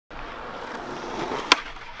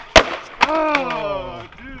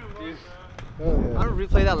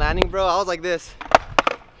replay that landing, bro, I was like this.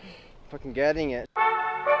 Fucking getting it.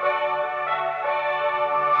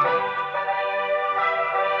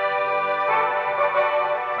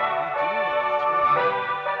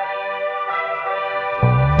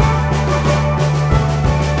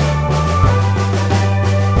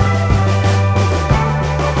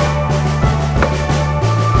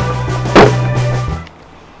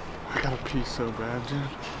 I gotta pee so bad, dude.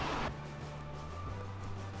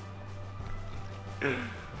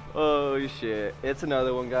 Oh shit, it's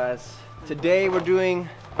another one, guys. Today we're doing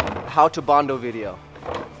a how to Bondo video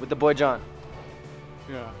with the boy John.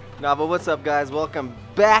 Yeah. Nah, but what's up, guys? Welcome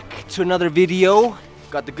back to another video.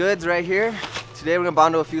 Got the goods right here. Today we're gonna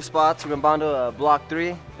Bondo a few spots. We're gonna Bondo a block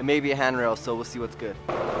 3 and maybe a handrail, so we'll see what's good.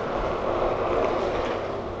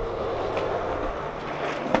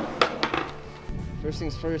 First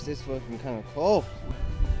things first, it's fucking kind of cold.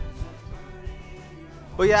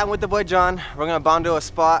 But yeah, I'm with the boy John. We're gonna Bondo a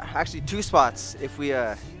spot, actually 2 spots if we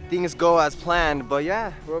things go as planned. But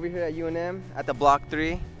yeah, we're over here at UNM at the block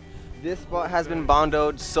 3. This spot has been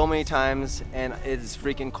Bondoed so many times and it's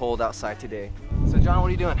freaking cold outside today. So John, what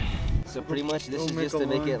are you doing? So pretty much this is just to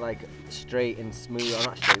make it like straight and smooth, or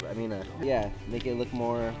not straight, but I mean yeah, make it look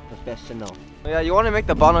more professional. Yeah, you want to make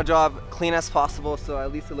the Bondo job clean as possible, so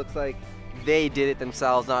at least it looks like they did it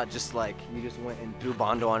themselves, not just like you just went and threw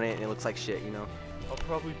Bondo on it and it looks like shit, you know? I'll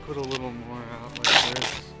probably put a little more out like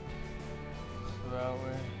this. So that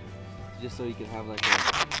way. Just so you can have like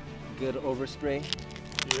a good overspray.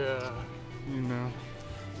 Yeah, you know.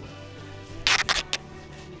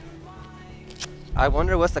 I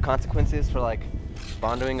wonder what's the consequences for like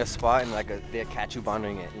Bondoing a spot and like they catch you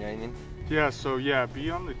Bondoing it, you know what I mean? Yeah, so yeah, be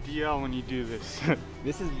on the DL when you do this.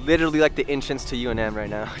 This is literally like the entrance to UNM right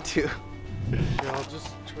now, too. Yeah, I'll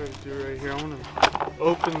just try to do it right here. I'm gonna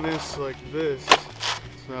open this like this,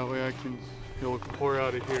 so that way it'll pour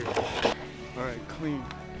out of here. All right, clean.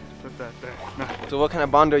 Put that back. Nah. So what kind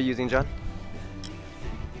of Bondo are you using, John?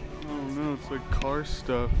 Oh no, it's like car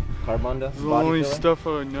stuff. Car Bondo? It's the only stuff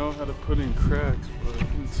I know how to put in cracks, but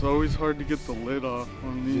it's always hard to get the lid off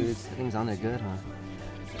on these. Dude, this thing's on there good, huh?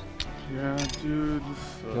 Yeah, dude.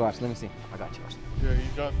 Here, watch, let me see. I got you. Watch. Yeah, you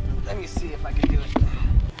got the... Let me see if I can do it.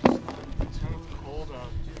 It's kind of cold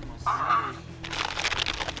out, dude. My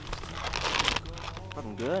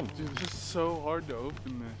Fucking good. Dude, this is so hard to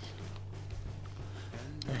open this.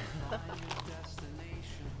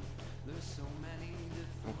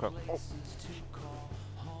 Okay.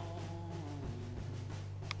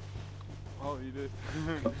 Oh, you did.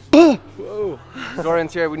 Whoa.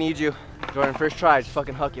 Jordan's here, we need you. Jordan, first try, just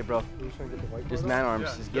fucking huck it, bro. Just man arms,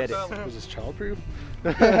 Yeah, just get it. Was this childproof?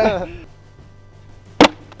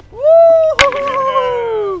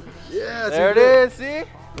 Woo! Yeah, there it is, see?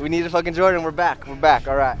 We need a fucking Jordan, we're back,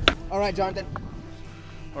 all right. All right, Jonathan.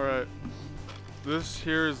 All right, this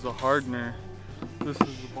here is the hardener. This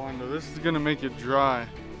is the Bondo. This is gonna make it dry.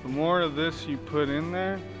 The more of this you put in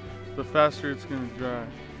there, the faster it's gonna dry.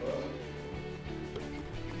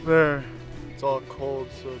 There, it's all cold,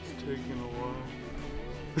 so it's taking a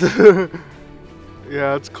while.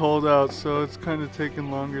 Yeah, it's cold out, so it's kind of taking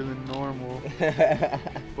longer than normal.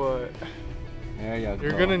 But There you go.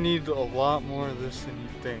 you're gonna need a lot more of this than you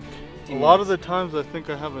think. A lot of the times I think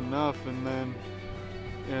I have enough, and then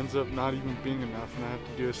it ends up not even being enough, and I have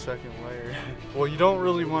to do a second layer. Well, you don't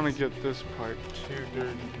really want to get this part too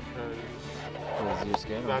dirty because You're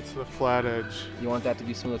scared? that's the flat edge. You want that to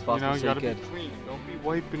be smooth as You possible, know, you so gotta you be could. clean. Don't be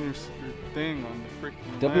wiping your thing on the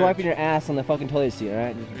freaking Don't be ledge. wiping your ass on the fucking toilet seat,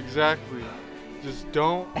 alright? Exactly. Just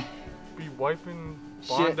don't be wiping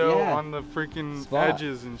Shit, Bondo yeah. on the freaking Spot.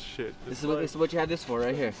 edges and shit. This is what you had this for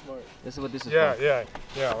right here. This is what this is Yeah, for.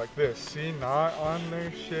 yeah, like this. See, not on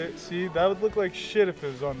their shit. See, that would look like shit if it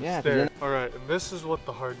was on the Yeah, stair. Alright, and this is what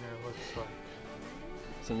the hardener looks like.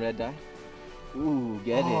 Some red dye. Ooh,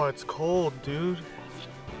 get Oh, it. it's cold, dude.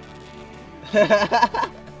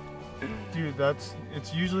 Dude,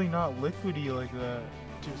 it's usually not liquidy like that.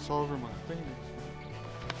 Dude, it's all over my fingers.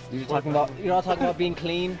 You're not talking about being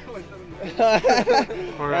clean.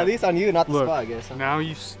 Alright, At least on you, not the look, spot, I guess. Huh? now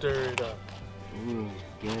you stir it up. Ooh,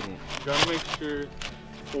 get it. You gotta make sure,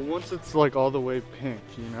 well, once it's like all the way pink,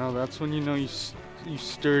 you know, that's when you know you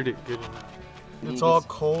stirred it good enough. It's all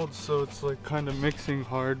cold, so it's like kind of mixing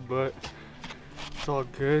hard, but it's all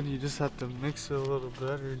good. You just have to mix it a little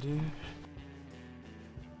better, dude.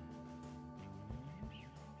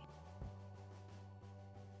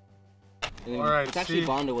 Alright, it's actually see,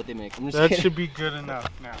 Bondo what they make. I'm just that kidding. should be good enough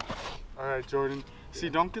now. Alright, Jordan. See,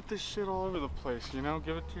 don't get this shit all over the place, you know?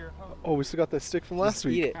 Give it to your husband. Oh, we still got that stick from last Just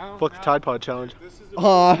week. eat it. Now- Fuck the now- Tide Pod challenge. This is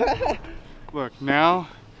Aw. Look, now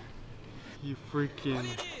you freaking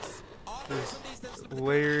just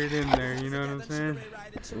layer it in there, you know what I'm saying?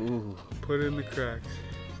 Ooh. Put it in the cracks.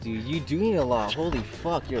 Dude, you do need a lot. Holy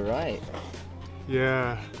fuck, you're right.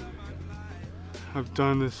 Yeah. I've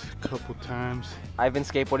done this a couple times. I've been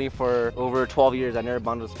skateboarding for over 12 years. I never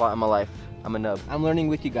bonded a spot in my life. I'm a nub. I'm learning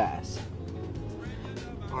with you guys.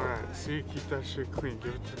 Alright, see, keep that shit clean.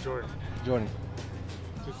 Give it to Jordan. Jordan.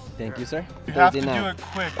 Just, Thank you, sir. You have to Thursday do night. it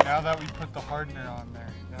quick now that we put the hardener on there.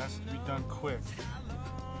 It has to be done quick.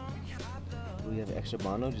 Do we have extra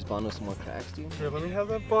Bondo? Just Bondo some more cracks, dude. Here, let me have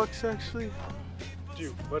that box actually.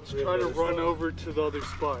 Dude, let's try to run over to the other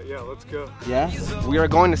spot. Yeah, let's go. Yeah? We are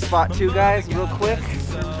going to spot 2, guys, real quick.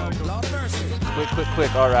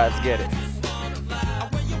 Quick. All right, let's get it.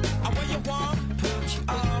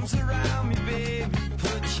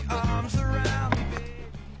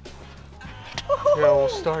 Yeah, we'll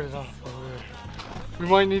start it off over there. We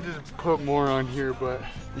might need to put more on here, but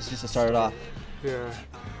This is just to start it off. yeah,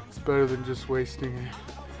 it's better than just wasting it.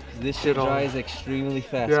 This shit dries extremely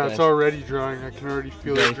fast, Yeah, guys. it's already drying. I can already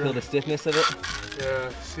feel You it. already feel the stiffness of it? Yeah,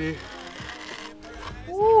 see?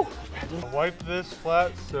 Woo! Wipe this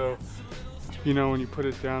flat so, you know, when you put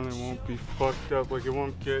it down, it won't be fucked up. Like, it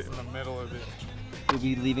won't get in the middle of it. You'll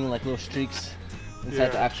be leaving like little streaks inside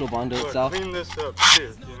the actual Bondo Look, itself. clean this up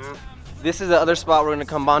too, you know? This is the other spot we're gonna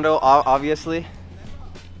come Bondo, obviously.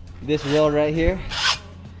 This rail right here.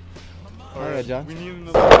 All right, John. We need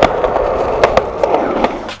another.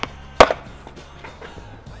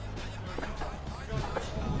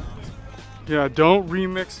 Yeah, don't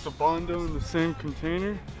remix the Bondo in the same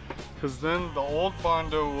container, because then the old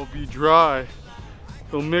Bondo will be dry.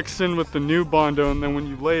 It'll mix in with the new Bondo, and then when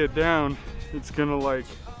you lay it down, it's gonna like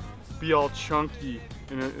be all chunky,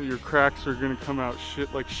 and your cracks are gonna come out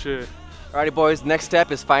like shit. Alrighty, boys. Next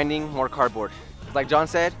step is finding more cardboard. Like John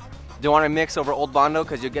said, don't want to mix over old Bondo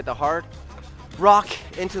because you'll get the hard rock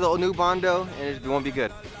into the new Bondo, and it won't be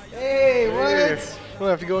good. Hey, what? Don't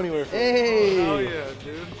have to go anywhere. Hey. Oh yeah,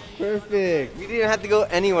 dude. Perfect. We didn't have to go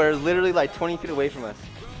anywhere. It was literally like 20 feet away from us.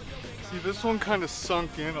 See, this one kind of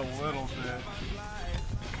sunk in a little bit.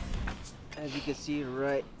 As you can see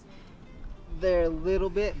right there a little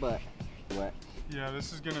bit, but wet. Yeah,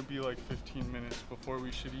 this is gonna be like 15 minutes before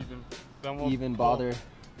we should then we'll Even bother.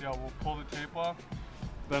 Yeah, we'll pull the tape off.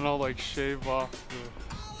 Then I'll like shave off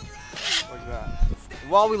like that.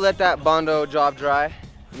 While we let that Bondo job dry,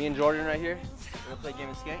 me and Jordan right here, we're gonna play a game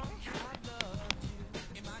of skate.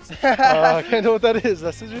 I can't know what that is.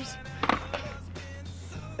 That scissors?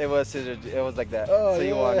 It was scissors. It was like that. Oh, so you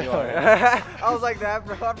yeah. won. You won. I was like that,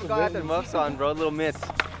 bro. I forgot I had the muffs on, bro. Little mitts.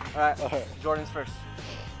 All right. Jordan's first.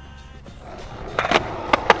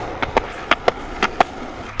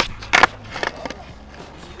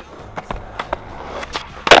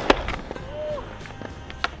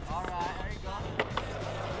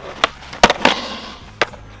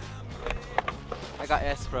 I got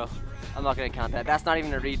S, bro. I'm not gonna count that. That's not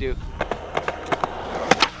even a redo.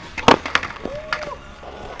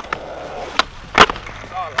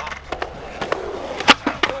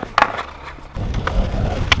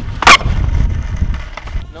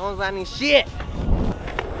 No one's landing shit.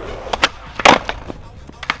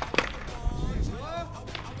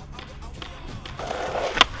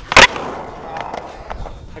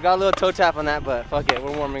 I got a little toe tap on that, but fuck it.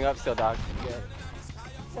 We're warming up still, dog. Yeah.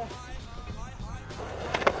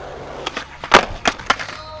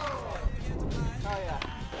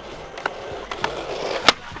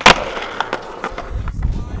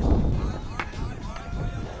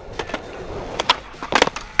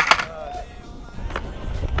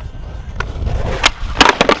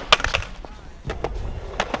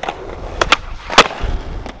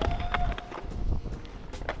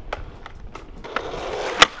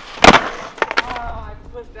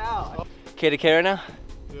 Okay to carry now?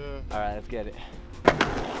 Yeah. Alright, let's get it.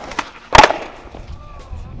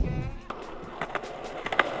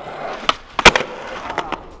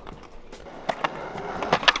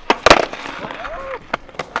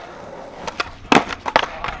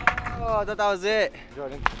 Oh, I thought that was it.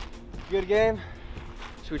 Jordan, good game.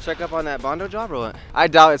 Should we check up on that Bondo job or what? I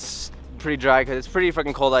doubt it's pretty dry because it's pretty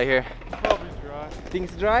freaking cold out here. Probably dry. Think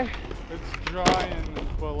it's dry? It's dry,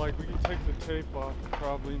 but like we can take the tape off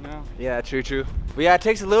probably now. Yeah, true. But yeah, it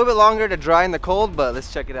takes a little bit longer to dry in the cold, but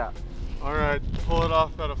let's check it out. All right, pull it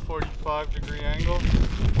off at a 45-degree angle.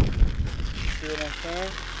 See what I'm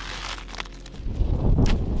saying?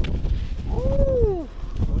 Woo!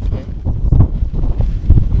 Okay.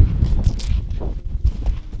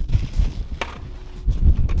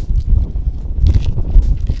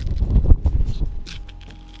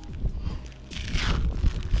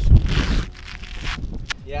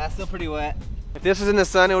 Yeah, it's still pretty wet. If this was in the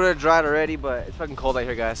sun, it would have dried already, but it's fucking cold out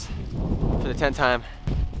here, guys. For the 10th time.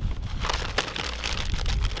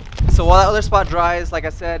 So while that other spot dries, like I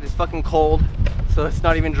said, it's fucking cold. So it's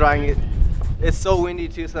not even drying. It's so windy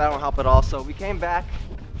too, so that won't help at all. So we came back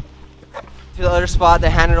to the other spot, the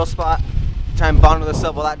handle spot. Try and Bondo this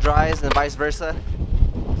up while that dries and vice versa.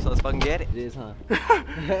 So let's fucking get it. It is, huh?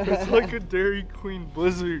 It's like a Dairy Queen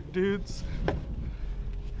blizzard, dudes.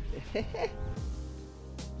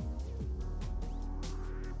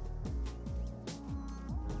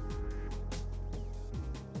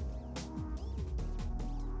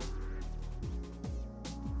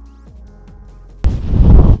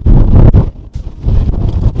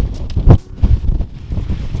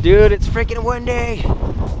 Dude, it's freaking windy.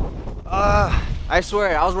 I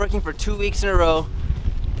swear, I was working for 2 weeks in a row.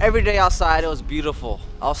 Every day outside, it was beautiful.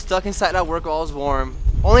 I was stuck inside at work while it was warm.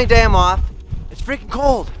 Only day I'm off, it's freaking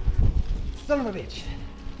cold. Son of a bitch.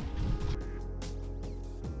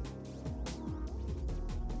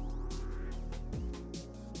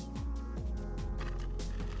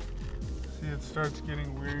 See, it starts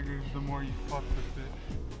getting weirder the more you fuck with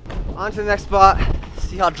it. On to the next spot.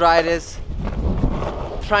 See how dry it is.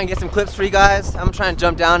 Try and get some clips for you guys. I'm trying to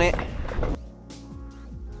jump down it.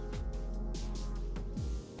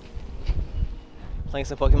 Playing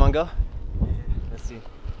some Pokemon Go? Let's see.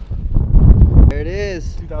 There it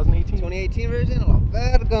is. 2018. 2018 version? Oh,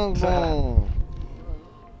 verga.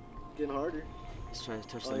 Getting harder. Let's try to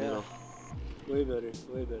touch the Oh, yeah. middle. Way better.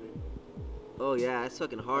 Way better. Oh yeah, it's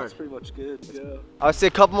fucking hard. That's pretty much good. Yeah. I would say a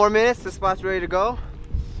couple more minutes. This spot's ready to go.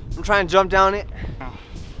 I'm trying to jump down it. All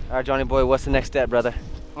right, Johnny boy, what's the next step, brother?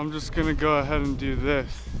 I'm just gonna go ahead and do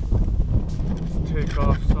this. Just take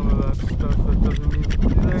off some of that stuff that doesn't need to be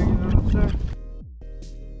there, you know what I'm saying?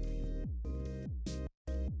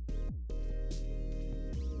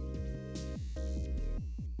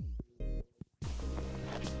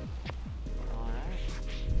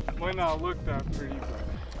 Might not look that pretty, but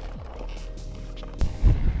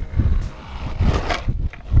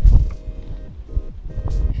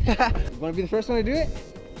You want to be the first one to do it?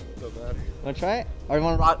 Don't matter. Want to try it? Or do you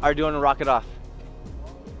want to rock? Or do you want to rock it off?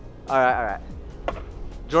 All right, all right.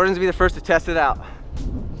 Jordan's be the first to test it out.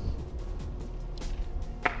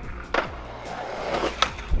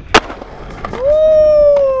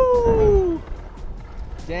 Woo!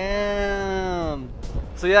 Damn.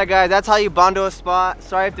 So yeah, guys, that's how you Bondo a spot.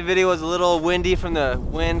 Sorry if the video was a little windy from the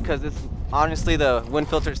wind, because it's honestly the wind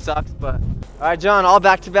filter sucks. But all right, John, all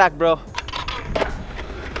back to back, bro.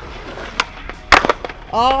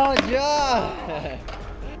 Oh, John!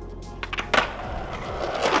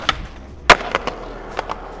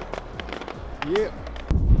 Yeah.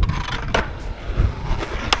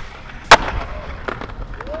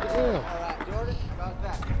 Alright, Jordan, bounce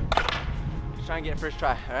back. Just try and get it first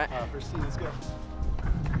try, alright? First team, let's go.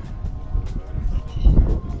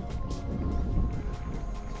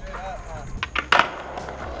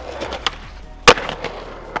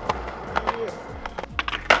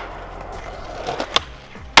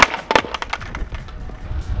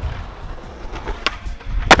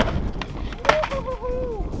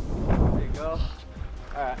 There you go.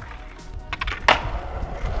 Alright.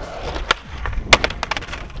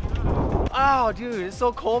 Oh, dude, it's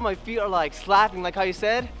so cold. My feet are like slapping, like how you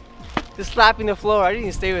said. Just slapping the floor. I didn't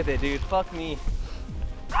even stay with it, dude. Fuck me.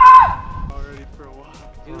 already for a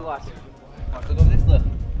while. Dude, watch it. Watch, look over this, look.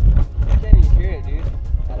 I can't even hear it, dude.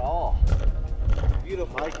 At all.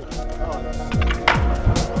 Beautiful.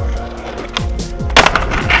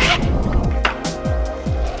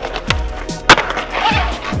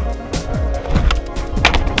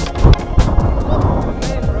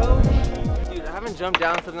 Jump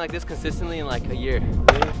down something like this consistently in like a year.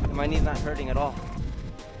 Really? My knee's not hurting at all.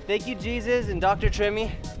 Thank you, Jesus and Dr.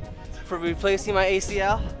 Trimmy, for replacing my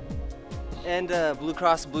ACL, and Blue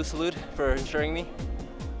Cross Blue Salute for insuring me.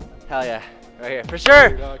 Hell yeah, right here for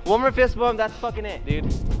sure. One more fist bump, that's fucking it,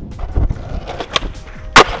 dude.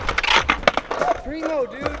 Primo,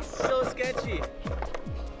 dude, so sketchy.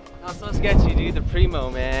 Not so sketchy, dude. The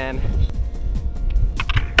Primo, man.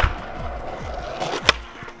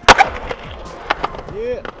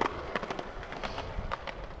 Yeah.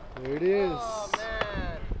 There it is. Oh,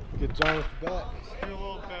 man. Good John with the back. Stay a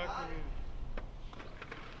little back with me.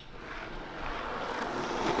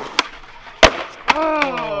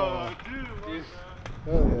 Oh, dude. Oh,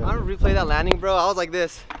 yeah. I'm gonna replay that landing, bro. I was like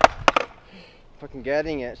this. Fucking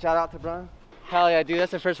getting it. Shout out to Bron. Hell yeah, dude.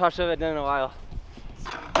 That's the first hot shove I've done in a while.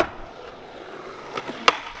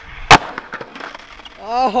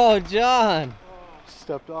 Oh, John.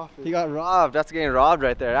 Stepped off it. He got robbed. That's getting robbed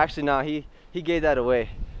right there. Actually, no, he gave that away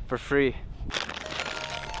for free.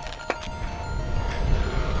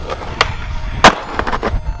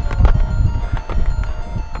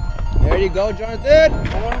 Ready to go, Jonathan? I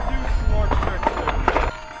want to do some more tricks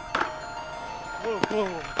there. Whoa,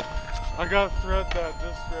 whoa. I got to thread that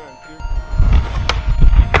just right,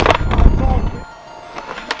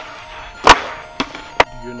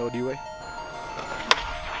 dude. You know D-Way?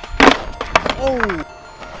 Oh!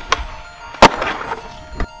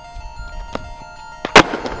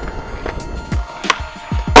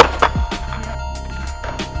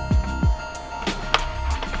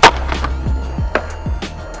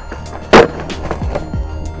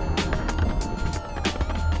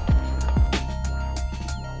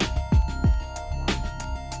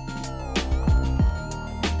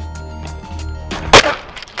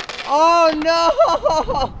 Oh no!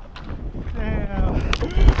 Damn.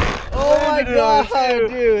 Oh my god,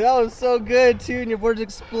 dude, that was so good too, and your board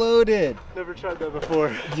exploded. Never tried that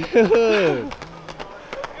before. Dude.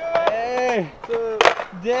 Hey.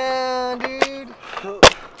 Damn, dude.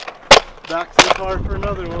 Back to the car for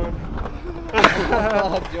another one.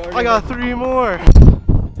 Jordan. I got 3 more.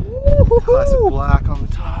 Classic black on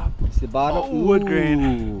the top. See the bottom? Oh, wood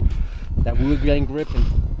grain. That wood grain gripping.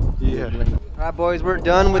 Yeah. Alright boys, we're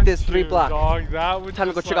done with this 3 block. Dog, that would Time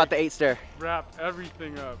to go just, check like, out the 8 stair. wrap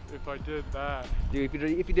everything up if I did that. Dude,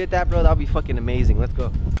 if you did that, bro, that would be fucking amazing. Let's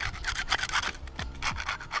go.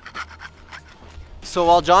 So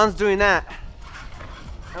while John's doing that,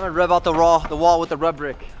 I'm gonna rub out the wall with the rub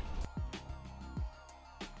brick.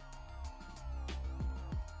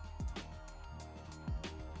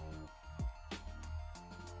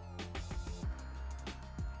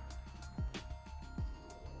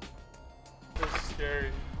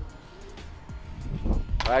 Scary.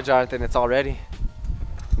 All right, Jonathan, it's all ready.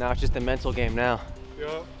 Now it's just a mental game now.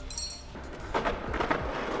 Yep.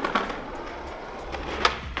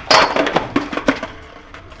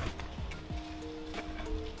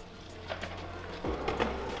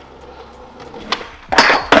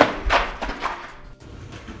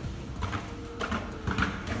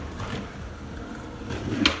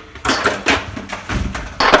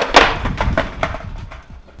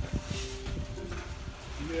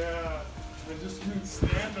 Yeah, I just couldn't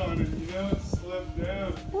stand on it, you know, it slipped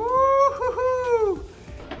down. Woo-hoo-hoo!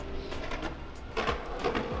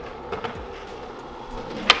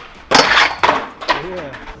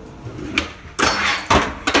 Yeah.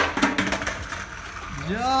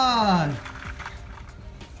 John!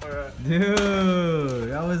 Alright. Dude,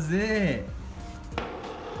 that was it.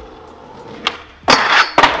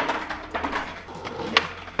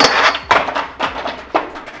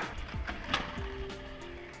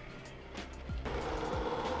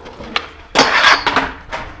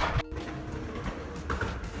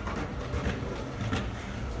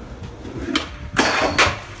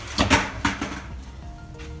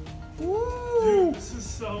 Dude, this is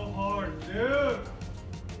so hard, dude.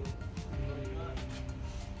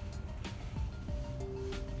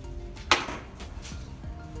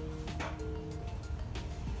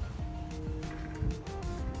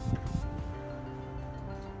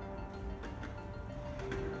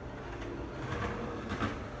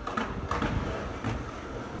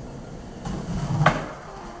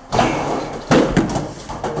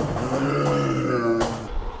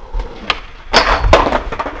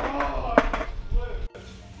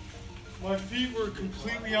 My feet were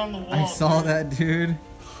completely on the wall. I saw that, dude.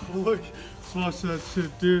 Look, watch that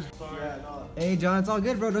shit, dude. Hey, John, it's all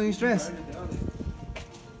good, bro. Don't even stress.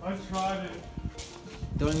 I tried it.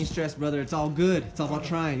 Don't even stress, brother. It's all good. It's all about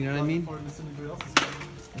trying, you know what I mean?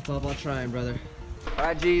 It's all about trying, brother. All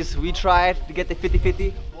right, G's, we tried to get the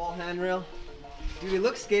 50-50 wall handrail. Dude, it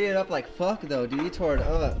looks skated up like fuck, though, dude. You tore it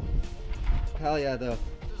up. Hell yeah, though.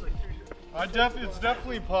 It's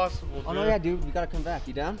definitely possible, dude. Oh, no, yeah, dude. We gotta come back.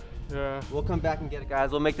 You down? Yeah. We'll come back and get it,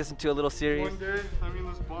 guys. We'll make this into a little series. One day, I mean,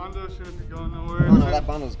 this Bondo shouldn't be going nowhere. Oh, no, that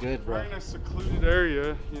Bondo's good, bro. We're in a secluded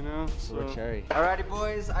area, you know? We're So. cherry. Alrighty,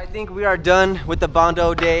 boys. I think we are done with the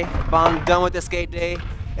Bondo day. Done with the skate day.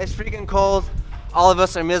 It's freaking cold. All of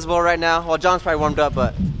us are miserable right now. Well, John's probably warmed up,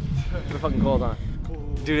 but we're fucking cold, huh?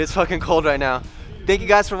 Dude, it's fucking cold right now. Thank you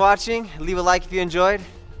guys for watching. Leave a like if you enjoyed.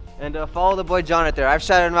 And follow the boy John right there. I've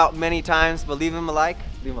shouted him out many times, but leave him a like.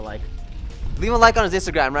 Leave him a like. Leave him a like on his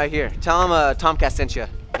Instagram right here. Tell him Tomcat sent you.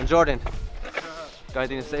 And Jordan. Got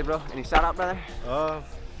anything to say, bro? Any shout out, brother?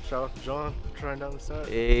 Shout out to John for trying down the set.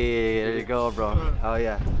 Hey, there you go, bro. Oh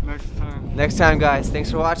yeah. Next time. Next time, guys.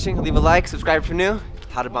 Thanks for watching. Leave a like, subscribe if you're new.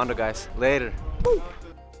 How to Bondo, guys. Later. Woo.